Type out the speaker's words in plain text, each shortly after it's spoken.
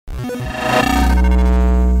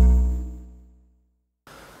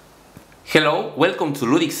Hello, welcome to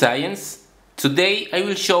Ludic Science. Today I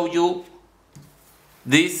will show you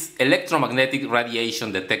this electromagnetic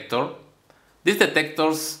radiation detector. These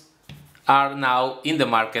detectors are now in the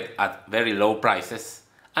market at very low prices,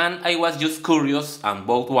 and I was just curious and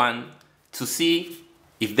bought one to see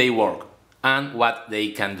if they work and what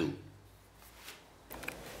they can do.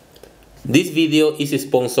 This video is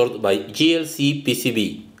sponsored by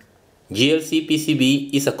GLCPCB.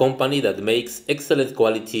 GLCPCB is a company that makes excellent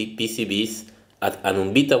quality PCBs at an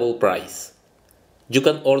unbeatable price. You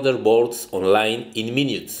can order boards online in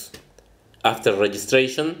minutes. After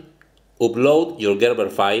registration, upload your Gerber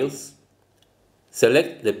files,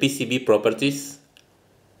 select the PCB properties,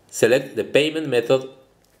 select the payment method,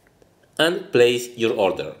 and place your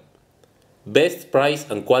order. Best price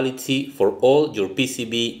and quality for all your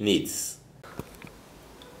PCB needs.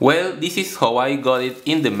 Well, this is how I got it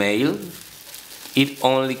in the mail. It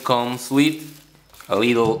only comes with a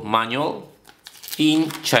little manual in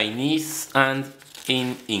Chinese and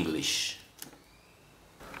in English.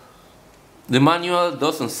 The manual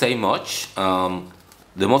doesn't say much.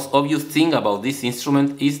 The most obvious thing about this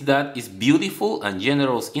instrument is that it's beautiful and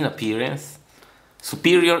generous in appearance,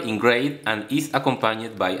 superior in grade, and is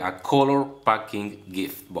accompanied by a color packing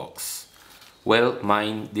gift box. Well,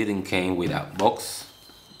 mine didn't come with a box.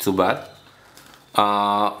 Too bad.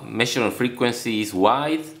 Measuring frequency is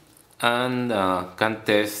wide and can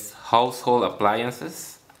test household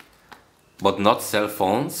appliances, but not cell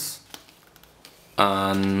phones.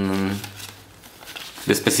 And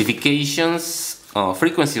the specifications,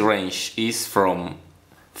 frequency range is from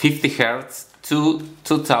 50 Hz to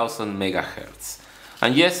 2000 MHz.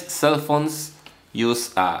 And yes, cell phones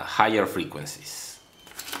use higher frequencies.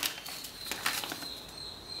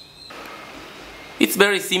 It's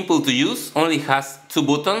very simple to use, only has two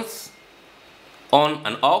buttons, on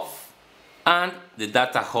and off, and the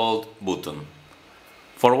data hold button.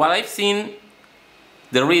 For what I've seen,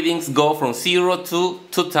 the readings go from 0 to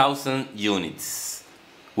 2000 units,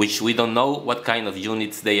 which we don't know what kind of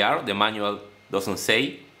units they are, the manual doesn't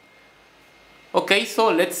say. Okay, so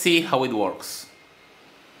let's see how it works.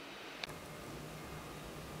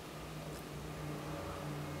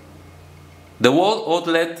 The wall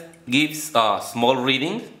outlet gives a small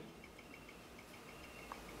reading,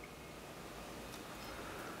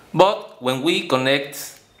 but when we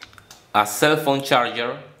connect a cell phone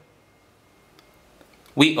charger,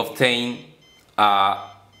 we obtain a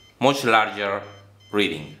much larger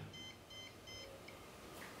reading.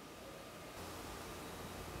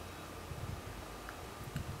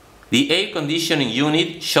 The air conditioning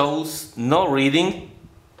unit shows no reading,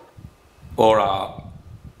 or a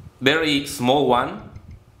very small one,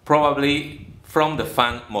 probably from the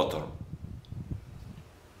fan motor.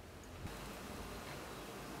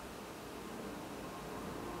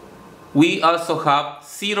 We also have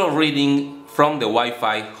zero reading from the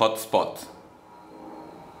Wi-Fi hotspot.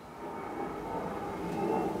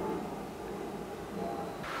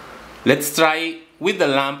 Let's try with the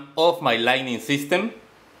lamp of my lighting system.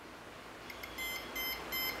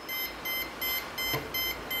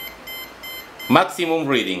 Maximum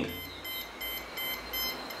reading.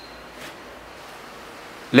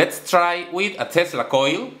 Let's try with a Tesla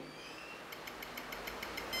coil.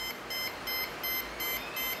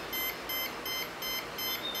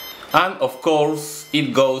 And of course,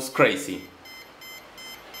 it goes crazy.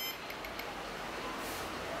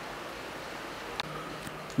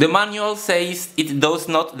 The manual says it does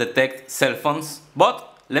not detect cell phones,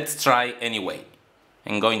 but let's try anyway.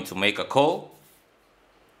 I'm going to make a call.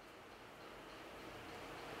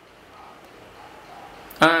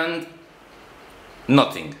 And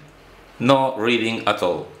nothing. No reading at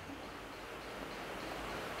all.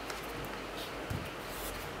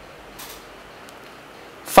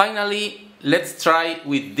 Finally, let's try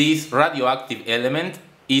with this radioactive element.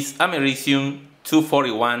 Is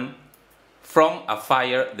americium-241 from a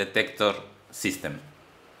fire detector system.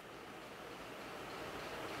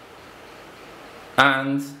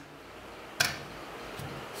 And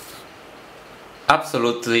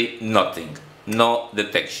absolutely nothing. No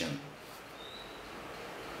detection.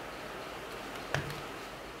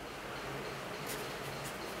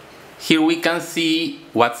 Here we can see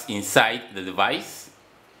what's inside the device.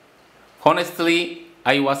 Honestly,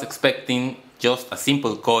 I was expecting just a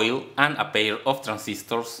simple coil and a pair of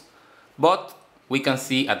transistors, but we can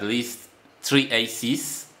see at least 3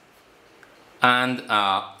 ACs, and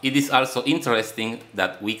it is also interesting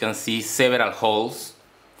that we can see several holes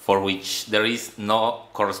for which there is no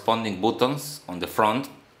corresponding buttons on the front.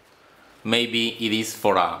 Maybe it is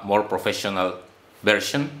for a more professional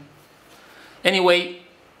version. Anyway,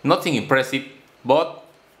 nothing impressive, but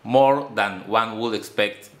more than one would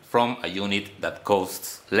expect from a unit that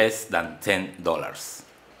costs less than $10.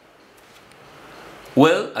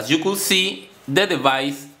 Well, as you could see, the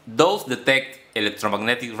device does detect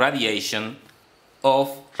electromagnetic radiation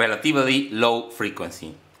of relatively low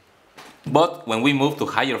frequency. But when we move to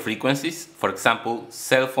higher frequencies, for example,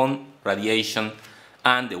 cell phone radiation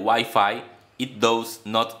and the Wi-Fi, it does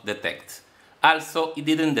not detect. Also, it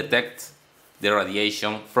didn't detect the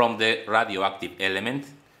radiation from the radioactive element,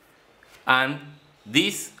 and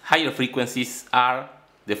these higher frequencies are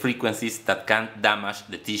the frequencies that can damage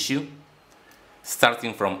the tissue,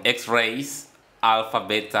 starting from X-rays, alpha,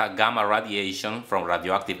 beta, gamma radiation from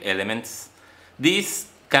radioactive elements. These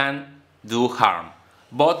can do harm,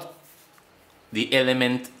 but the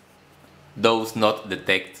element does not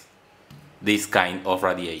detect this kind of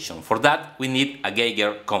radiation. For that, we need a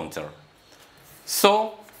Geiger counter.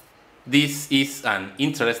 So, this is an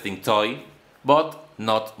interesting toy, but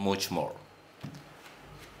not much more.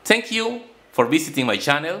 Thank you for visiting my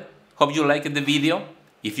channel. Hope you liked the video.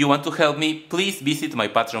 If you want to help me, please visit my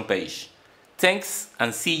Patreon page. Thanks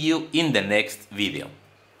and see you in the next video.